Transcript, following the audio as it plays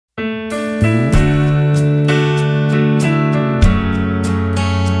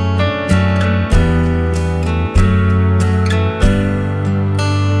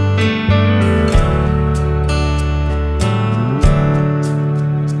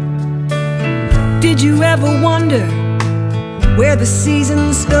Did you ever wonder where the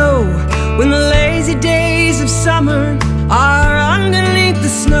seasons go when the lazy days of summer are underneath the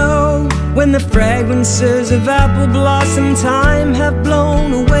snow? When the fragrances of apple blossom time have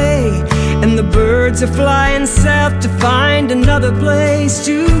blown away, and the birds are flying south to find another place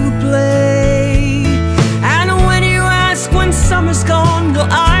to play. And when you ask when summer's gone, will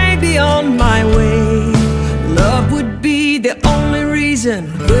I be on my way? Love would be the only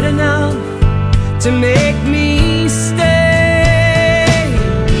reason good enough to make me stay.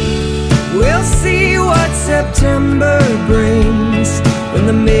 We'll see what September brings when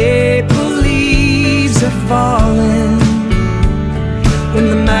the maple leaves are falling, when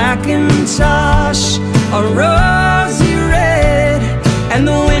the Macintosh are rosy red and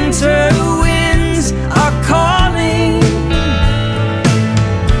the winter winds are calling.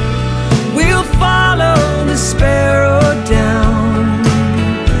 We'll follow the sparrow down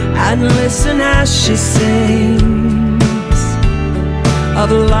and listen as she sings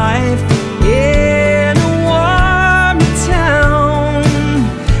of life